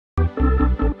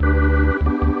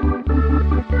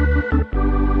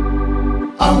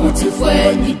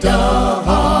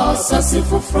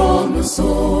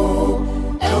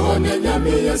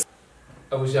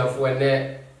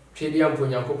Twediam po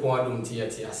Nyankopon adom tie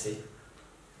ase.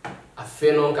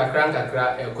 Afe no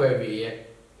kakra ekọ awiye.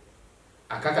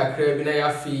 Akakakra bi na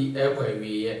yafi ekọ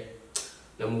awiye.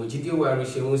 Na mojidi waru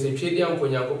hyemu se twediam po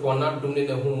Nyankopon na adom ne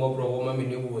na hu mobro wo ma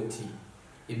mene wo nti.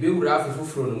 Ebe wura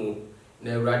afufufuro no mu.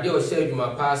 Na awurade o hye adwuma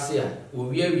paase a wo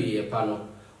wi awiye pa no.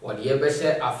 Wode ye be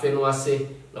hye afe no ase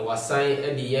na wasan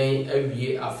ade yen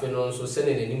awiye afe no nso se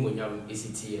ne nani monyam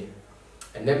esitie.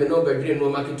 Enne me no badwire no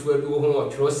maketo abi wo ho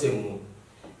otwerosem mu.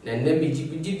 Na nnabi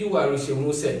gidi waru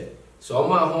hyemu se so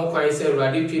ma ho kwan se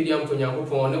awurade twediam po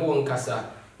Nyankopon ne wo nkasa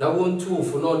na wo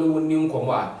ntuufo na ne wo ni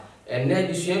nkomo a enne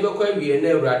disua bekọ awie na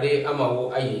awurade ama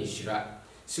wo aye nhira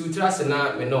si utra se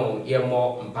na me no ye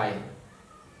mo mpai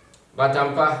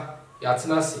batampa ya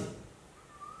tena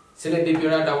se ne de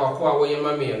biara da wako a wo ye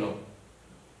ma me no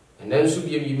enne nso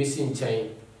bia mi si nkyɛn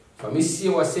fa me sie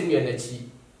wasemia na chi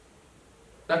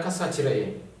na kasa kyerɛ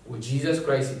ye wo Jesus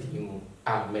Christ di mu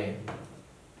amen.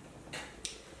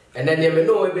 And then you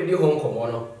know we be home come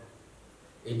on.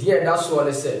 That's what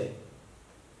they say.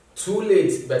 Too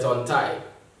late but on time.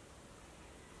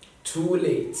 Too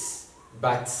late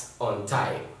but on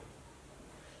time.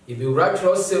 If you write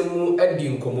semu edi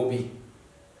nkomo bi.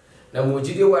 Na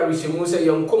mojide wari shemu se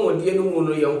yonkomodie no mu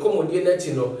no yonkomodie na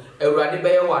chi no awurade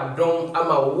beye wadon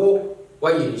ama wo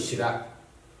waye nhira.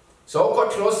 So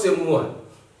okotro semu a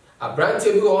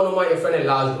abrante bi ho no ma ye frene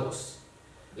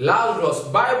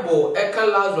Lazarus Bible eka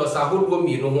Lazarus ahodo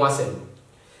mi no ho asem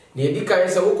na edi kan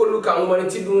se wokoluka ho mane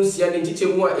ti dun sia ne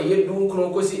nchichemu a eye dun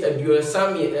kron kosi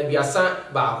aduasa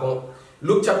baako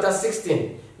Luke chapter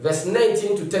 16 verse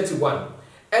 19 to 31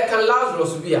 eka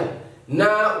Lazarus bia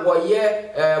na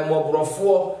woye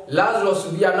mobrofo Lazarus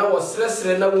bia na wo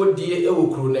sresre na wodie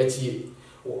ewokru na chie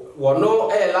wono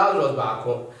Lazarus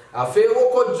baako afi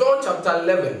woko John chapter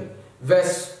 11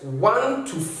 verse 1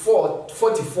 to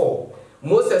 44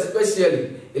 most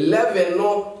especially 11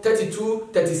 no 32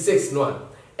 36 no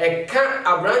eka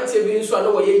abrante bi nso na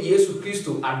wo ye Yesu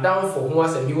Kristo adam for ho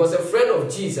asem. He was a friend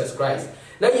of Jesus Christ.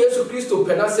 Na Yesu Kristo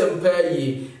penasem pa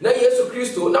yi na Yesu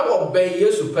Kristo na wo ben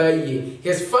Yesu pa yi.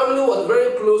 His family was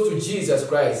very close to Jesus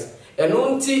Christ.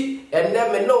 Enunti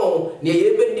eneme no ne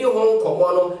ye bedi ho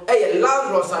nkomo no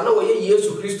Lazarus na wo ye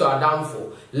Yesu Kristo adam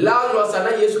for Lazarus na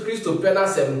Yesu Kristo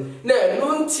penasem na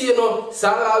enunti no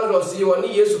sa Lazarus yi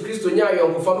woni Yesu Kristo nya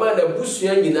ayonkofa ma na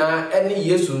busua nyina ene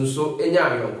Yesu nso enya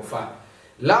ayonkofa.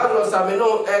 Lazarus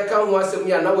ameno eka ho asem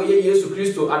ya na wo ye Yesu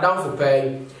Kristo adam for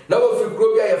pai na wo fi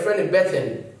kro bia ye friend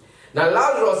Bethany na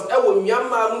Lazarus wo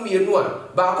nwiama mu mienu a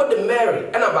ba ko de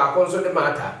Mary na ba ko nso de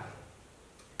Martha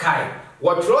kai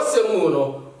wotrosemu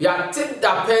no ya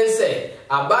tidda pense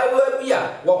abaiwa bia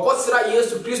wokosra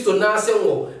Yesu Kristo na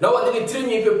asenwo na wode ni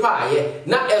tirimi pepaye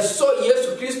na eso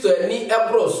Yesu Kristo ani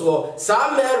ebroso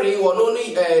sa Mary wono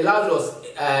ni Lazarus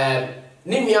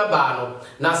ni miaba no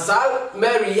na sa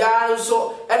Mary ya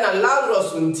nso na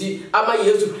Lazarus nti ama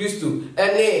Yesu Kristo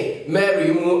ene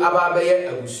Mary mu ababaye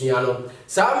abusua no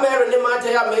sa Mary ne Martha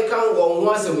ya meka won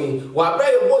ho asemi wa bra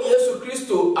yebo Yesu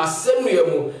Kristo asemnua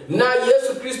mu na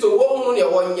Yesu Kristo wo hu ne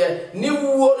wonye ni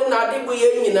wuo ne na adebo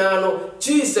ye nyina no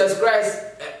Jesus Christ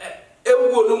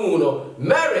ewuo no mu no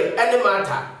Mary ene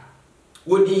Martha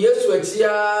wodi Yesu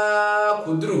achia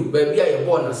kuduru ba bia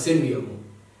yebo na semnua mu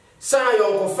sa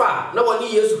yonkofa na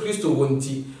woni Yesu Kristo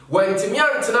wonti wantimi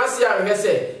antena se ahwe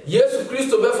se Yesu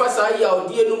Kristo befa sa ya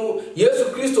odie no mu Yesu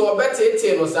Kristo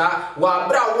obetete no sa wa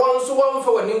bra won so won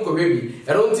fa wani nkohwebi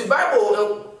ero nti Bible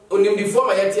onimdifo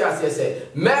ma yeti ase se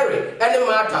Mary ene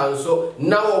Martha nso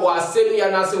na wo wasenu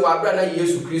ya na se wa bra na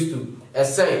Yesu Kristo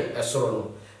esen esoro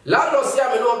no Lazarus ya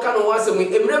me no ka no wasemu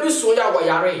emre bi so ya wo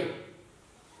yare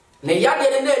ne yade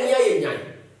ne na ani ayenyan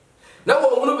na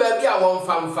wo hunu ba bi a won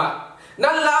famfa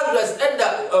na Lazarus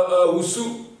eda wusu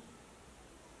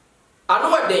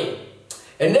ano waden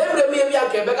enemre me bia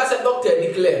ke beka se doctor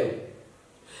declare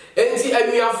enti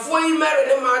anuafo yi Mary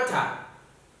ne Martha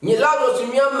ni Lazarus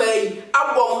miamai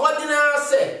abom wadina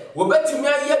se wobetimi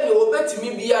aye ne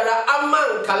wobetimi biara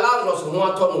amanka Lazarus ho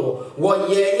atono wo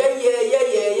ye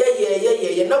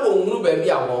na wo hunu ba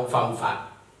bia won famfa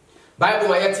Bible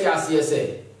ma yete ase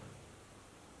se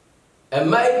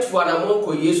emai tuana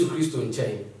monko Yesu Kristo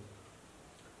nchen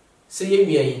se ye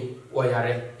miai wo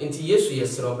yare enti Yesu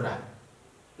yesrobra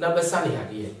na besane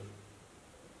yade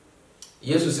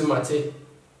Yesu se mate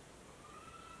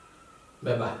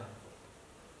beba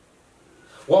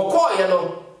woko ye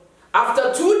no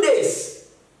after 2 days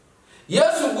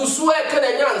Yesu gusu e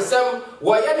kana nyansem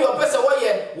wo ye ne opese wo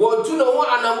ye wo tu no ho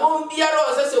anamon biara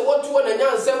o se wo tu na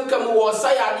nyansem kam wo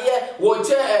sayade wo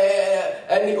che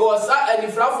any osa any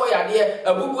frafo yade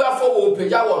abubuafo wo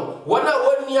pagya won a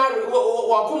woni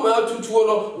wakoma tutuo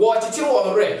no wo chichi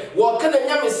won re wo kana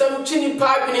nyamesam twini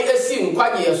pa bi ne esi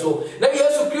nkwaje so na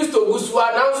Yesu Kristo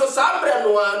gusua na nso sabre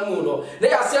no anu no na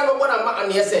yase abebo na ma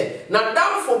ane se na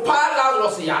damfo pa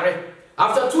Lazarus yare.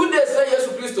 After 2 days na Yesu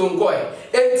Kristo nkoe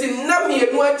enti na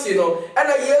mienu achi no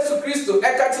na Yesu Kristo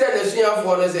eka kire na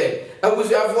suafo no se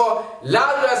abusuafo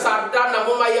Lazarus ada na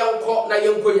moma yenko na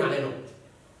yenko nyane no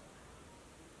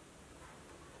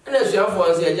na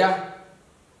suafo nse eja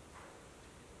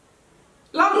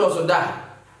Lazarus da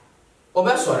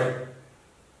obe sore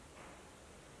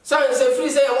say free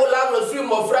say wo Lazarus free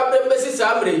mo fra brembesi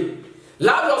samre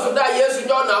Lazarus da Yesu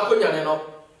nyo na akonyane no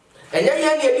enye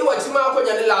ye ne edi wachima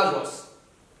akonyane Lazarus.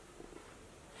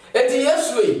 Eti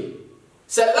Yesu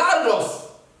se Lazarus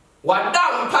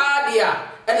wadam padia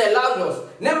ene Lazarus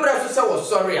nemra so se wo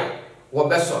sorry a wo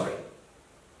be sorry.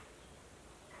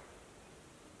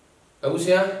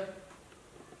 Abusia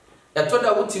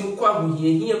etoda wutim kwa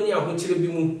hohiahia ni ahokyere bi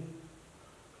mu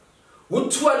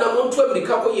wutua na monto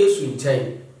Amerika ko Yesu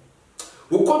nkyɛn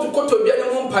wokoto bia ne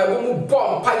mu mpa mu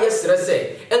bɔ mpa yesere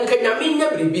se enkanyame nya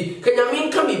bribi kanyame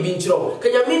nka bibi nkyerɛw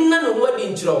kanyame na no wadi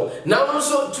nkyerɛw na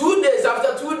so 2 days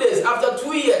after 2 days after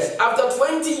 2 years after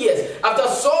 20 years after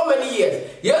so many years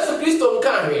Yesu Kristo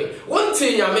nka hwe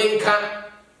wonti nyame nka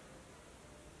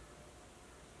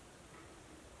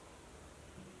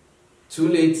too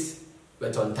late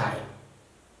but on time.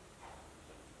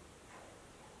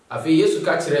 Afi Yesu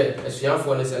ka kire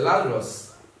asuafo ne se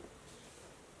Lazarus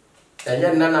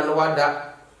enye nana no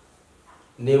wada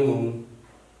nemu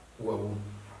wawu.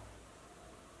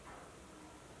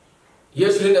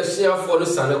 Yesu ne asuafo no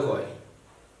sane koe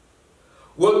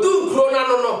wodu kro na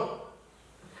no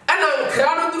ana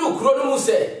nkra no duru kro no mu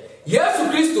se Yesu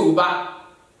Kristo ba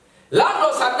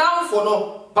Lazarus adamfo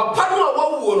no papa no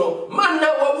wawu no man na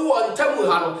wawu won tamu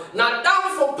ha no na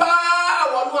damfo pa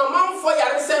wonu amanfo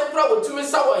yare se kura wotumi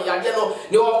sa won yade no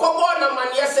ne wokobo na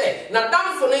mane se na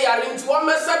damfo no yare nti wo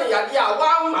mesa ne yade a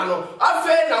wa ma no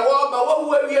afa na wo ba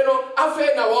wawu awie no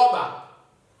afa na wo ba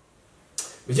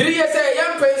bijiri ye se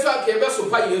yan penso akebe so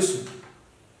pa Yesu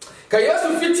ka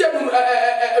Yesu fitie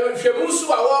hwemu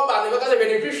so a wo ba ne beka se ne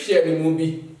hwehwe ne mu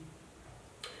bi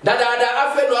dada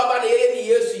afa no ba ne ye ni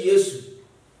Yesu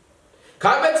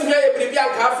ka betimi ye bribi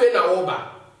anka afa na wo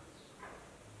ba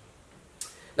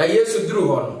na Yesu duru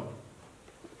hon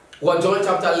what John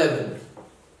chapter 11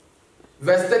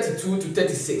 verse 32 to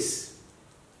 36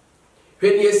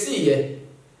 when you see ye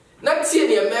na tie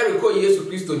ne Mary ko Yesu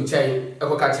Kristo nkyɛn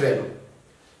ekoka kire no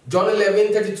John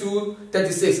 11 32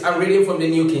 36 I'm reading from the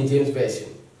New King James Version.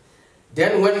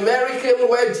 Then when Mary came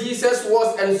where Jesus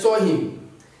was and saw him,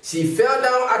 she fell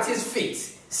down at his feet,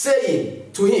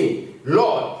 saying to him,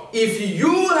 Lord, if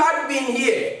you had been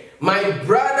here, my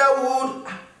brother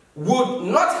would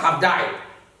not have died.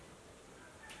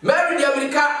 Mary the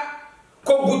America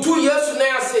ko butu Yesu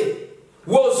na ase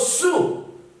wo su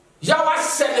ya wa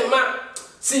senema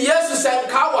si Yesu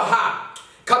senka wa ha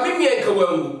kamimi enka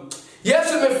wawu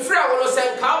Yesu me fra wo no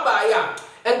senka ba ya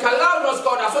enka Lazarus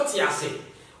God asoti ase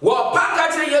wo paka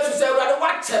kire Yesu se Awurade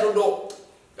wa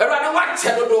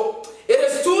chedodo it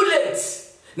is too late.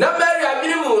 Now Mary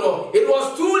abinimu no it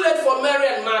was too late for Mary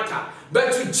and Martha,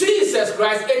 but to Jesus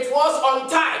Christ it was on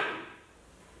time.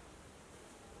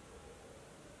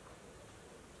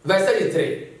 Verse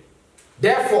 33.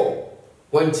 Therefore,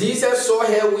 when Jesus saw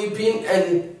her weeping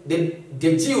and the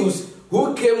Jews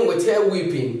who came with her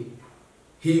weeping,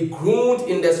 he groaned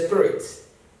in the spirit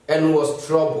and was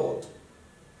troubled.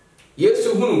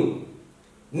 Yesu hunu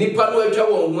nipa no atwa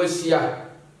won ho ahia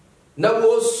na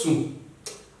wo su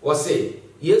wo say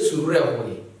Yesu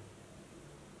rewe.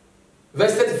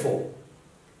 Verse 34.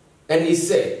 And he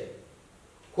said,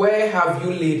 where have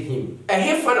you laid him?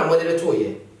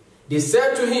 They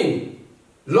said to him,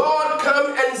 Lord,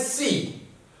 come and see.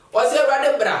 Was it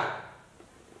rather bra?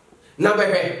 Number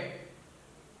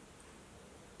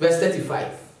verse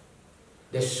 35.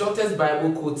 The shortest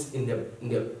Bible quote in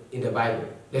the Bible.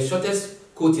 The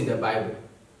shortest quote in the Bible.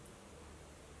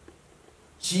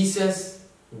 Jesus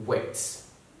wept.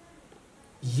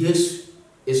 Yes,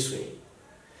 Israel.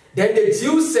 Then the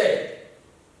Jews said,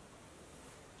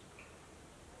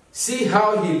 see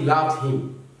how he loved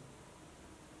him.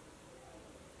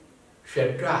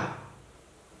 Shedra,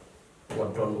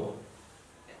 what don't know.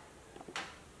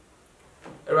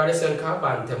 Erade senka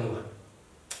bantemwa.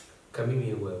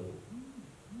 Kamimi wewu.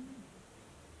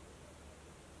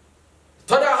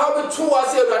 Toda how be two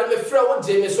was erade me fra wo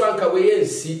je me so anka we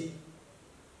yensi.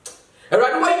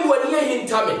 Erade wa yi wani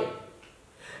hintame.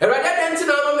 Erade denti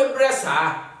na ma me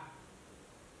bresa.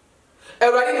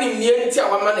 Erade ni mienti a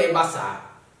wama na eba saa.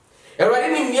 Erade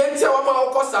ni mienti a wama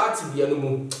okosa atibia no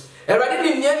mu. Erade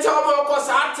ni mienti a wama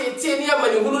okosa atete ni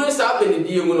amani hunu ne saa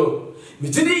benedie mu no.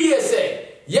 Mitini ye se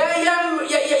ya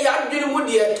adwene mu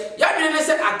de ya adwene ne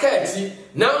se akati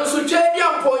na nso twadi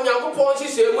ampo Nyankopɔn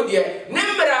hyehyɛ mu de ne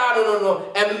mmra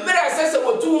no emmra sese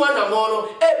wotu ho anamo no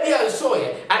ebia nso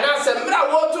ye ana se mmra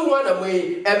wotu ho anamo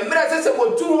yi emmra sese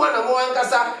wotu ho anamo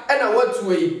ankasa na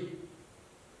watu yi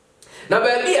na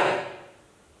baalia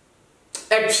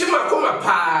etwema koma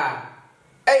pa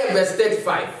verse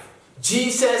 35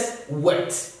 Jesus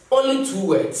wept. Only 2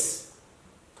 words.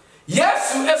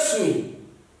 Yesu esui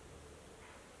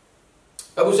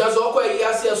abuja so kwa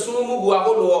yasi asunu mu bu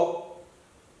ahodo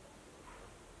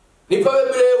nipa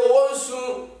bebre wo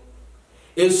nsu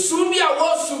esu bia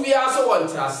wo su bia so won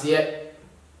trase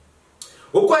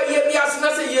okwa ye bia se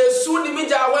na se Yesu di mi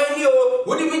ja hwan ni o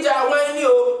wodi mi ja hwan ni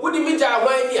o wodi mi ja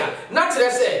hwan ni a na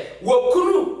tere se wo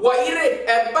kunu wo yire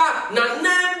eba na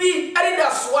nambi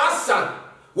arida so asan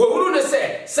wo huru ne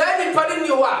se sa nipa ni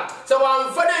ho a se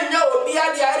wamfa na nya obi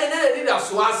ade a ne arida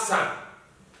so asan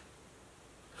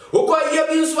Uko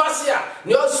yebi nsuasia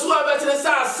ne osu abetre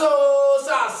sa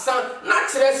na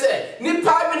kire se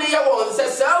nipa bi ne ye won se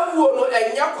sa wuo no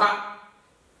enya kwa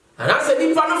ana se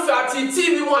nipa no fa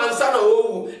titi bi mu ansa na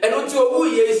owu eno ti owu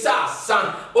ye sa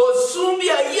osu bi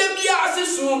a yebi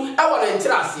asesu e wona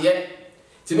ntirase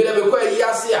ti bi le be ko yi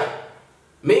ase a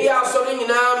me ya so ne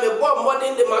nyina me bo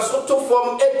modern de masoto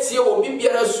form etie wo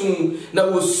bibiara su na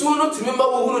wo su no timi ma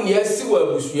wo hunu ne asi wo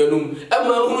abusuanum e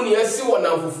ma hunu ne asi wo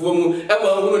nanfofuo mu e ma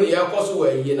hunu ne yakoso wo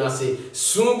ayi na se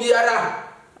su biara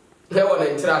he wo na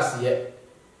ntrase ye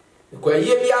ko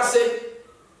ayi bi ase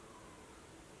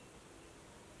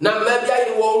na ma bia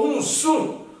yi wo hu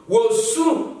su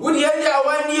wo di ya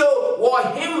wani o wo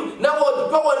him na wo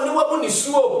pa wo ni wo mu ni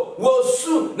suo wo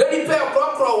su na di pe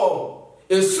krokro wo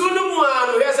esunu mu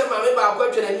anu yese mame ba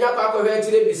akwa twene nya kwa akwa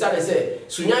tire bisa ne se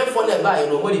sunyan fo na ba yi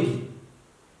no modidi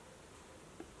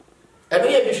eno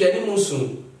ye bi hwe ni mu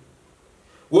sun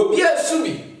wo bi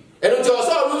asumi eno te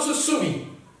oso onu su sumi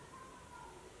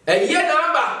eye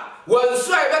na ba won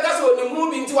su ai beka so ni mu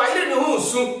bi nti wa yire ni hu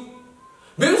su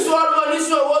bi nsu onu ni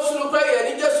su wo su no kwa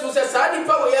ye ni jesu se sa di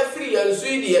pa wo ya free ya nsu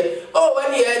ide o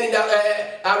wani ye ni da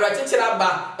awrachechira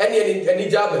ba eni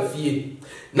jaba fie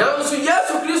now so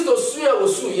Yesu Kristo suya wo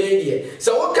su ye die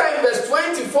so what kind verse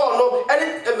 24 no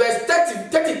and verse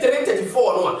 33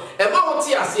 34 no e ma wo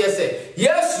ti ase ese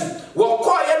Yesu wo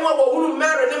ko ye no wo hunu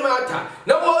Mary ne Martha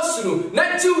na wo suru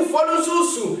na tiwfo no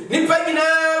susu nipa nyina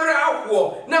ra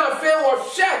ahwo na afa wo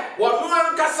hye wo no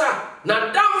ankasa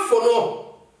na damfo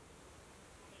no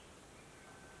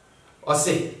o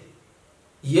say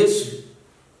Yesu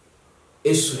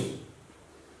esui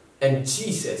and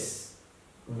Jesus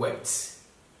wept.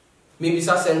 Maybe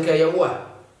sasenka ye wa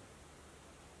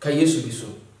ka Yesu bisu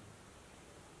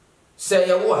say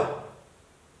ye wa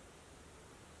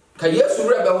ka Yesu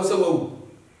rebe ho se wo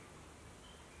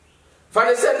fa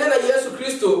ne se na Yesu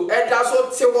Kristo e da so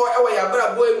te wo e wa ya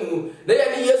bra bo emu na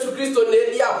ye ni Yesu Kristo na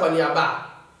edi akwani aba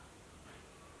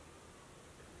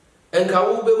enka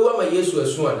wo be wo ma Yesu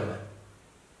asu ana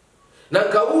na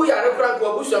nka wo ya re kra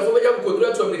ko abusuafo be jam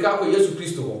kodura to America ko Yesu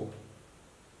Kristo ho.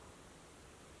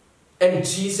 And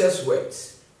Jesus wept.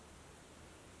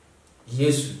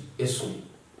 Yesu esu.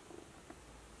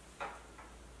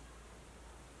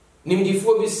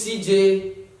 Nimdifo bi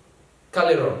CJ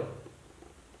Caleron.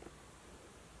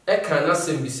 E kana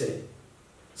sem bi say.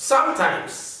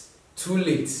 Sometimes too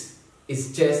late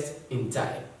is just in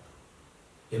time.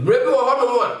 Emrebe wo hono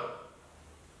mo a.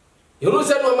 Yenu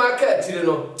se no ma ka tire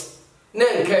no. Na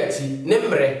nka ti ne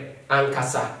mre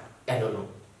ankasa eno no.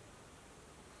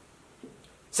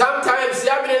 Sometimes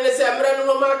ya bene ne se mre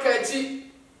no market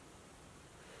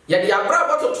ya di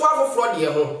abrabo to 12 fro de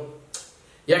ho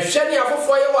ya hwe ne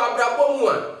afofo ye wa abrabo mu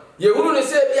a ye hunu ne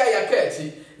se bia ya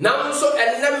kati na nso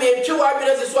enna me twe wa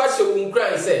bene se so ahye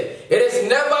wunkran se it is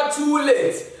never too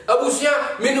late abusia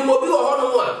minumo bi wo ho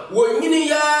no a wo nyini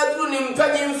ya dru ni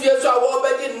mpanye mfie so a wo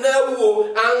bedi na wuo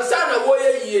ansa na wo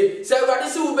ye yie se awade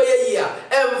se wo be ye yie a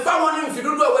emfa ho ni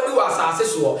mfidudu a wadi wa asase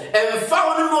so emfa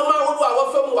ho no ma wo a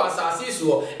wo fam wa asase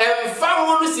so emfa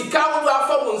ho no sika wo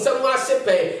afam nsam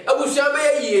ahyepe abusia be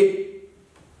ye yie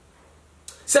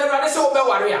se awade se wo be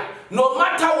ware a no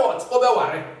matter what wo be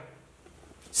ware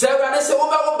se awade se wo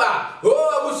be wo ba o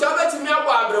abusia be timi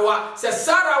abo abrewa se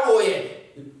Sara wo ye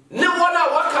ne wona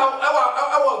waka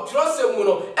awa trosem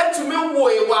no etumi wo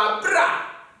e wa bra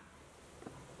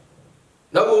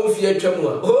na wo mfie atwam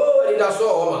a oh it is so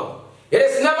oma. It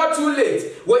is never too late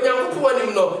when Yankopon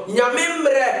anim no nyame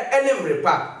mre enemre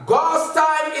pa. God's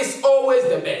time is always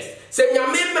the best. se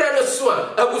nyame mre no so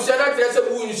a abusua kire se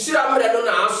wo nhira mre no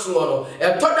na aso no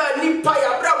etoda nipa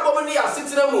ya bra bom ne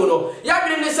asetena mu no ya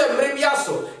dwene ne se mre bi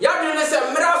aso ya dwene ne se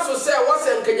mre aso se wo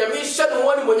se nkanyame hye no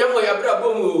woni monyam ya bra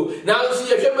bom na nso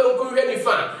ye hwe banku hwe ni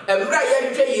fa mra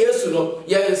ya hwe Yesu no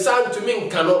ye nsantumi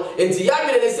nka no enti ya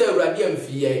dwene ne se awurade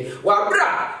amfiye wa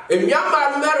bra enwama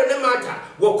no mere ne mata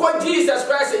wo ko Jesus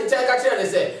Christ in ka kire ne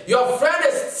se your friend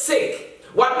is sick.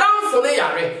 Wadamfo ne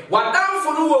yare,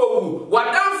 wadamfo no wowu,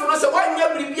 wadamfo no se wanya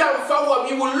biribi amfa wo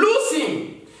you will lose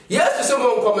him. Yes, se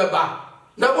mo nkomeba.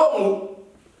 Na wo mu.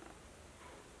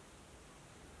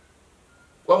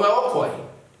 Wa ma okoi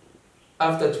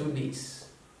after 2 days.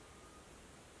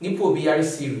 Nipo bi yare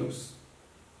serious.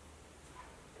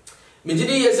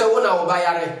 Mejidi yese wo na wo ba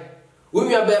yare. Wo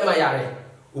nwa ba ma yare.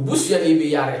 Obusua ni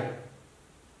bi yare.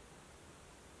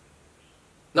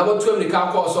 Na bo tuam ni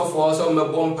ka ko sofo so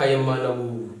mebo mpaye ma na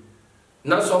wo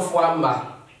na sofo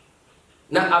ama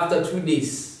na after 2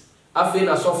 days afi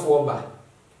na sofo ba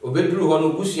obeduru ho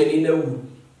no busua ni na wu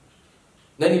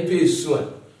na ni pe esu a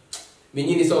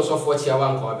menyini so sofo chia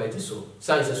wa nka abaji so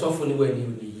sanse sofo ni wani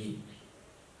ni yi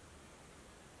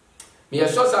me ya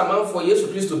so sa manfo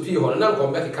Yesu Kristo pi ho na nka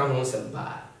mbeka ka ho nsem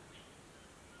ba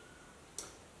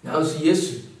na nso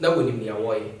Yesu na woni me ya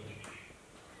woye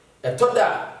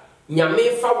etoda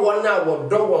nyame fa wona wo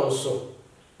do won so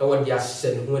na wo dia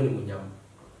hye ne ho animunyam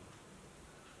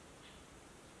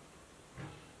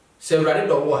se wrade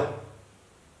do wo a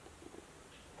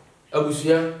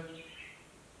abusua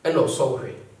eno so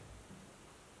hwe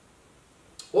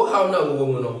wo ha na wo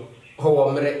mu no ho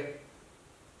wo mre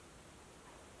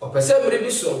o pese mre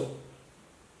bi so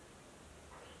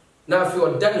na afi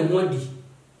oda ne ho adi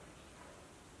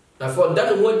na afi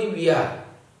oda ne ho adi wi a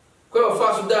kwa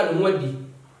fa so da ne ho adi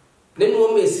nenu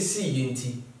o mesisi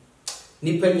yenti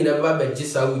nipa nyina ba ba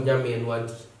gisa wo nyame no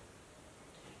adi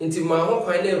nti ma ho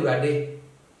kwan na awurade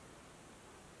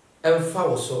emfa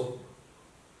wo so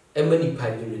ema nipa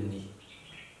nyini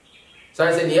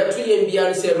sai se ne yatu yem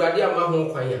bia se awurade ama ho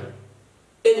kwan ya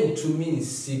entumi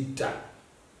nsida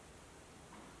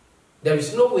there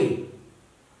is no way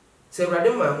se awurade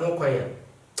ma ho kwan ya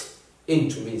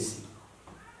entumi nsida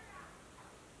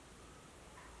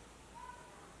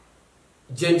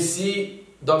James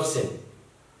Dobson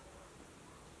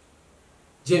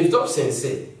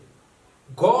said,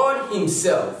 God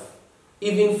himself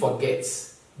even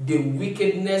forgets the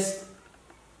wickedness.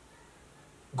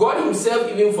 God himself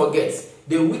even forgets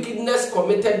the wickedness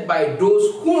committed by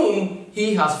those whom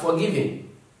he has forgiven.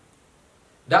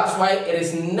 That's why it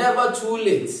is never too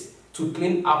late to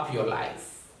clean up your life.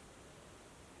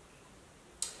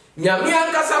 Nyame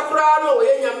ankasa kura no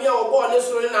ye nyame a obo ne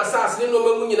soro na asase no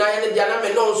mamu nyina ye ne dia na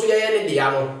me no nso ye ne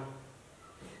dia no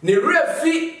ne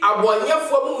refi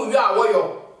abonyefo mu wi a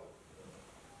woyo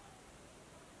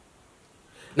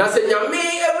na se nyame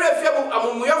refi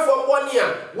amumuyefo boni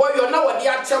a woyo na wode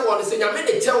a che won se nyame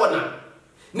de che wona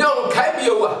ne on kai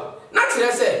biowa na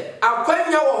kire se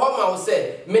akwanya wo ho ma wo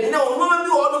se me ne onoma bi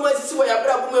wo no masisi wo ya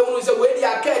bra bu mehunu se we di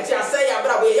aka ti ase ya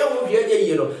bra we ye hu hwe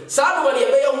ye no sa no ne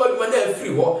be ye hu aduma na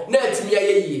afiri ho na atimi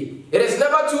ye. It is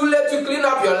never too late to clean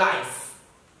up your life.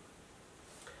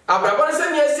 Abrabon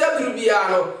se nye se aduru bia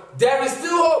no there is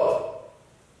still hope.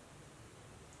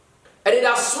 And it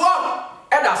has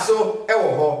so e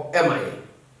wo ho e maye.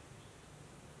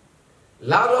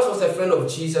 Lazarus was a friend of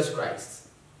Jesus Christ.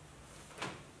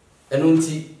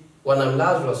 Enunti wanam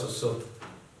Lazarus so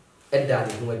edda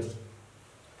ne ho adi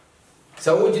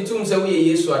sa wo gitum sa wo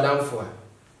ye Yesu adamfo a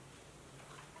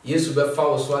Yesu be fa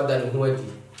wo so adda ne ho adi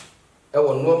e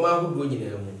wo no ma hudo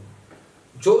nyina mu.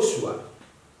 Joshua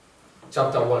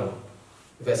chapter 1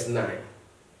 verse 9.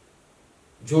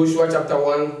 Joshua chapter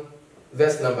 1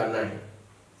 verse number 9.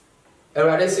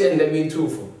 Erade say in the mean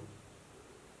truthful,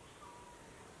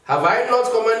 have I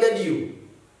not commanded you?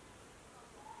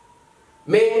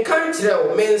 Men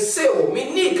kantreo, men seo,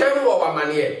 men ni kan wo wa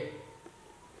manie.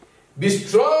 Be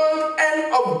strong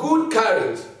and of good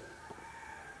courage.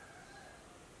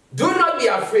 Do not be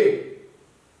afraid,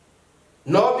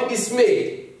 nor be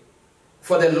dismayed,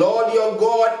 for the Lord your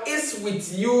God is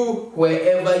with you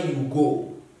wherever you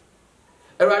go.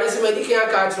 Erade se me di kan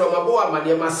aka atro ma bo wa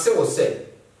manie ma se wo se.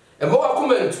 E mo wa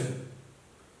kumantu.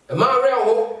 E ma re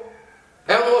ho.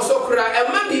 E mo so kra, e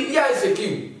ma bibia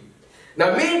insecure. Na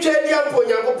mentwa dia mpo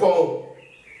Nyankopon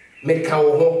meka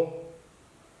wo ho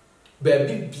ba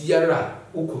bibiara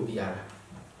ukobiara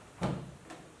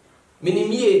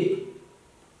minimie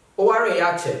o ware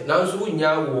ya che nanso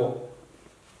wunya wo.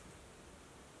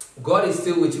 God is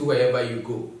still with you wherever you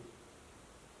go.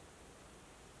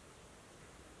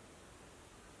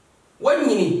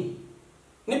 Wanyini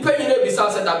ni panyina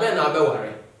bisa se da be na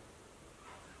abeware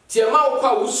Tiama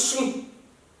ukwa usu.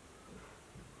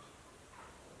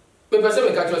 Me person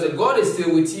me catch say God is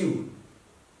still with you.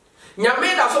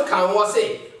 Nyame da so kan wo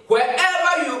say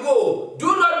wherever you go, do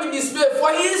not be dismayed,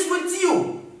 for he is with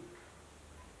you.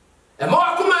 E ma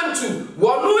wakomantu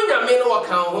wonu nyame no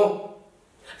wakan ho.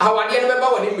 Awade no beba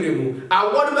woni mremu,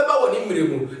 awo no beba woni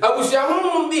mremu. Abusia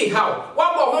honhom bi how.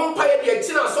 Wabo ho mpa ye de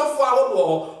tina sofo ahodo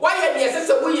ho. Why ye de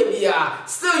sese wo ye bia.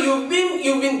 Still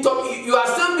you are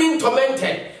still being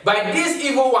tormented by these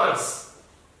evil ones.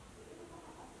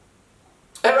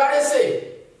 Everybody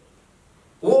say,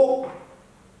 "Oh,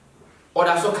 or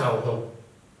that's so count."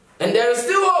 And there is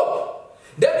still hope.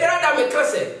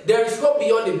 There is hope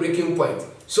beyond the breaking point.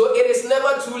 So it is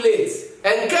never too late.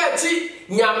 And catchy,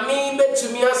 nyami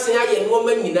betumi ase aye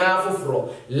nwoma nyina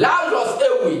foforo. Lazarus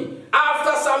ewi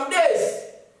after some days.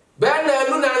 Ben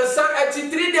nu na nsa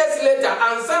 3 days later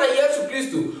ansa na Yesu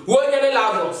Kristo wo nyane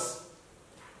Lazarus.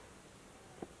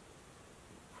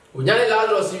 Wo nyane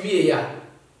Lazarus wie ya.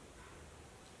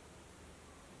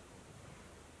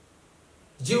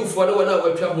 Jiu for no na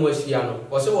watwa ho ahia no.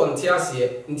 Wo se won te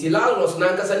ase nti Lazarus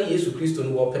na nkasa ne Yesu Kristo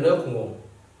no wo pena kumo.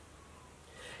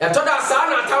 Etoda sa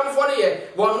na atamfo ne ye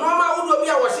won normal wudo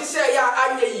bia wo hihye ya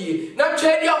anya yi na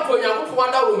twedi amponyankopon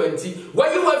ada romanti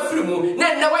wayi wa firi mu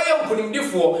na waye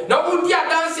nkunimdifo na wudi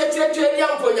adanse twedi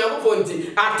amponyankopon ti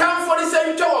atamfo ne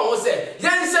se ntwe won ho se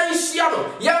yen se nhia no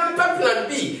yen plan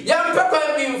B yen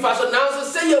plan B mfaso na so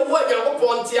se ye wo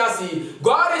anyankopon ti ase.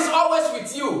 God is always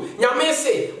with you. Nyame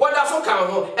say what that so kan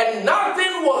ho and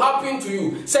nothing will happen to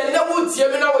you. Say na wo tie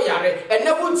me na wo yare and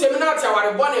na wo tie me na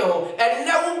tiaware bone ho and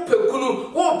na wo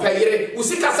pekunu payere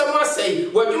usika semwa say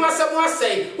wadwuma semwa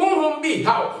say honhom bi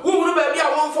how honhom ba bia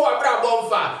wonfo wabra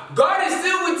bonfa. God is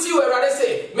still with you. Everybody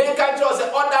say men can trust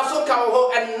say order so can ho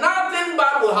and nothing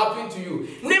bad will happen to you.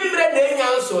 Nimbre de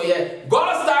nyanso ye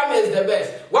God's time is the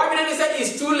best. Why did they say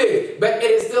it's too late but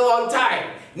it is still on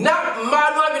time. Now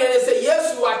man why did they say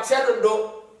yes you are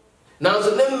chedo. Now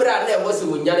so nimra na was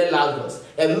wonyane Lazarus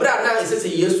embra na say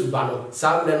Yesu ba no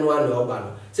samre no an oba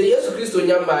no say Yesu Kristo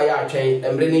nyamba ya atwen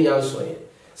emre ni nyanso ye.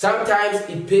 Sometimes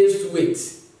it pays to wait.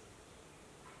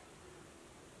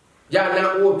 Ya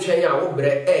na wo twen a wo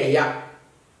bre ya.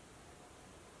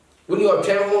 Woni o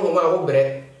twen honhom a wo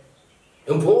bre.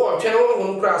 Mpo wo twen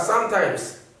honhom kra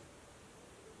sometimes.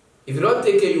 If you don't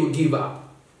take care you give up.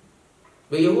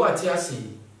 But you what you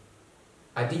see.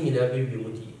 Adi nyina be wi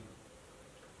mu di.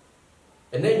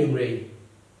 Ena nwumre.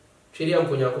 Twedi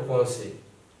amponyankopon se.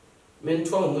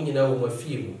 Mento mo nyina wo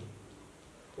mafie mu.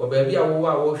 Obabi a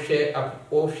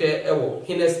wo hwe ewo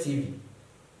Hines TV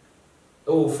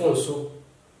ewo phone so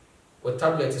o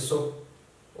tablet so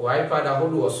o iPad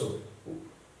ahodo so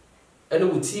ene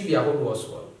wo TV ahodo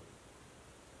so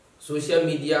social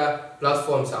media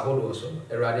platforms ahodo so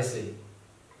erade say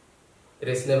it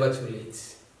is never too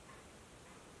late.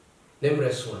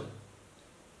 Nemre so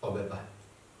obeba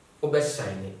obe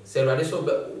shine say erade so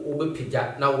obe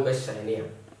pija na obe shine ya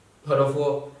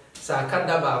horofo sa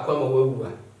kadaba akwa ma wawu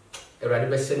a erade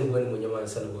be hye no honi munyama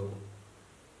ansa no wawu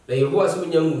na yehowa so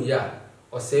nyamu ya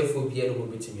osefo bia no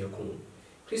betimi akon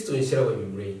Kristo nhyira wa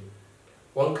nwumre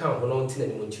won kan ho no ntina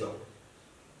ni munchiro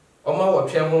oma wo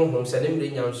twen honhom se ne mre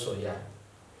nyanso ya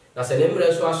na se ne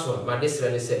mre so aso ma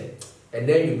desre ne se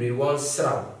ena nwumre won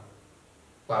sraw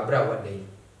wa bra wa dai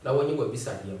na wonyi go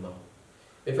bisa de ma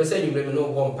me pese nwumre me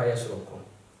no bo mpa ye so ko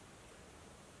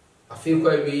afi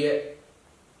kwa wiye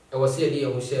e wo se de ye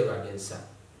ho share radensa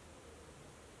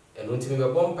eno ntimi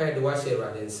be bo mpa ye de wa share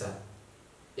radensa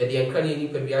ye de enka ne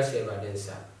nipa bi a share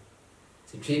radensa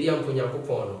ti twedi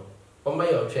amponyankopon no o ma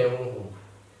ye otwen honhom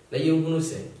na ye hunu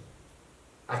se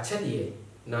achade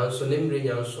na nso ne mre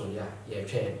nyanso ya ye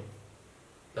twen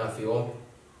na afi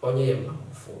onye ye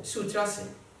mafo si utrase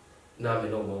na me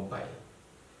no bo mpa ye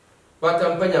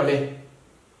watampanya me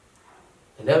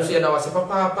ena so ye da wase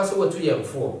papa pa se watu ye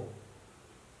mfo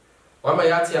wama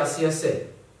yati ase se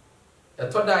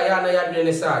etoda ya na yadwene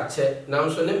ne sa ache na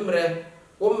nso ne mre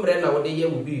wo mre na wo de ye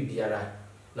mu bibiara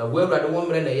na wo awrade wo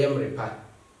mre na ye mre pa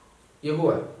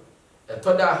yehowa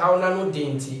etoda haw na no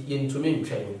dinti ye ntumi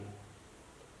ntwen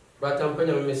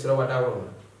batampanya me mesra wada wo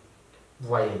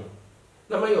boye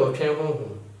na ma ye otwen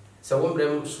honhom se wo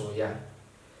mre so ya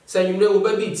se nwumre wo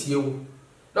ba bi tie wo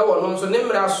na wo no nso ne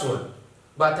mre aso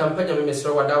batampanya me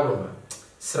mesra wada wo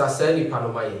sra sa ni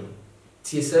panoma ye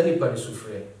tie sa ni pa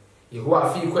sufre yehowa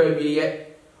afi kwa wiye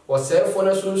osefo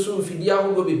na sunsun fidi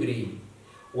ahodo bebre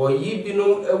wo yi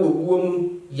binom ewuwo mu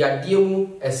yade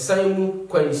mu esan mu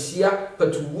kwansia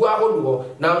patubu ahodo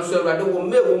na nso awrade wo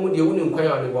mewo mu de woni nkwan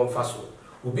ade wo mfa so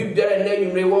obi biara na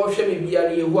nwumre wo hwe me bia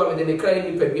ne yehowa me de ne kra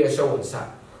ni pa bia hye wo nsa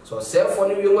so selfo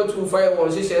no wiemo tumfo aye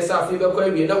won hye sa afi be kwa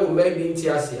wie na wo ma bi nti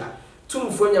ase a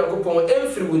tumfo nyankopon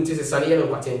emfiri wo nti sesane ye no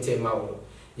kwatente ma wo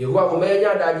yehowa wo ma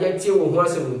nya adagye tie wo ho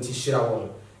asem nti hyira wo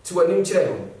ti wanim kire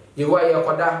wo yehowa ye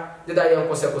koda deda ye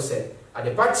nkose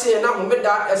ade patie na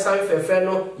homeda esan fefe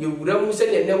no ye wura mu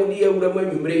se ne nawo di ye wura mu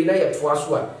anwumre na ye toa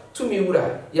so a tumi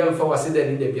wura ye mfa waseda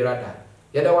ni de birada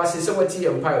ye da wase se wati ye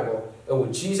mpaibo e wo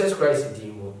Jesus Christ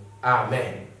di mo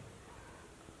amen.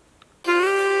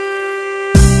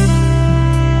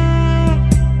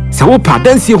 Wo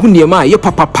padansi hu niema ye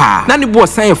papa na ne bo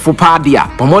san fo pa dia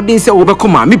pomodin se wo be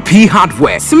koma me P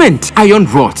hardware cement iron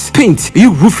rods paint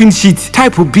you roofing sheet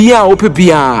type bia ope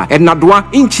bia enadoa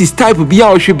inches type bia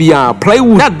ohwe bia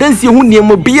plywood na dansi hu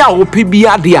niema bia ope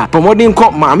bia dia pomodin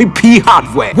ko ma me P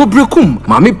hardware wo brekum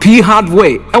ma me P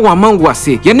hardware e wa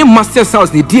mangwase ye ne master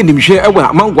house ne die nimhwe e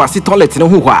wa mangwase toilet ne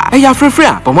ho hwa e ya frefre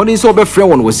a pomodin se wo be frɛ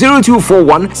won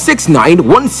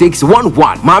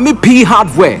 0241691611 ma me P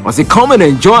hardware was a come and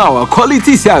enjoy our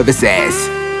quality services.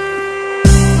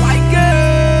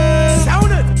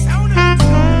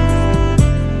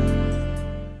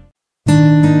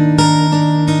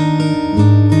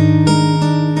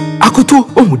 Akoto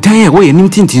omudan a woye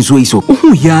nimtintin so iso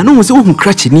ohu ya no se ohu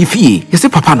krache ni fie yese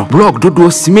papa no block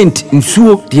dodo cement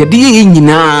nsuo de ye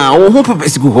nyina ohu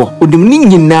pepesigu ho odim ni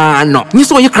nyina no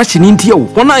nyeso ye krache ni ntia wo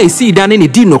wona esi dan ne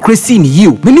di no kresi ni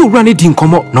yiu me ni owura ne di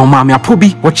nkomo na ma me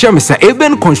apobi wo che me sa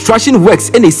Eben Construction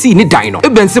Works esi ni dan no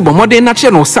Eben se bomode na che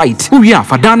no site uwi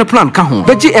afada na plan ka ho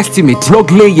beje estimate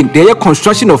block laying de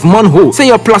construction of manhole say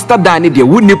your plaster dan ne de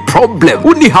woni problem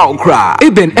woni how kra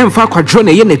Eben emfa kwadro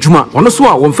na ye na djuma wono so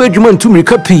a won fa djuma ntumi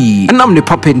kapi enam ne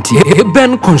papenti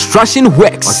Eben Construction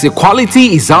Works say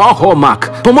quality is our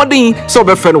hallmark pomodin so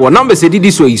be friend one number say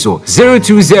didi so iso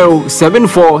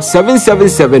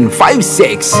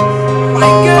 0207477756 my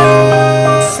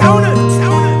God sound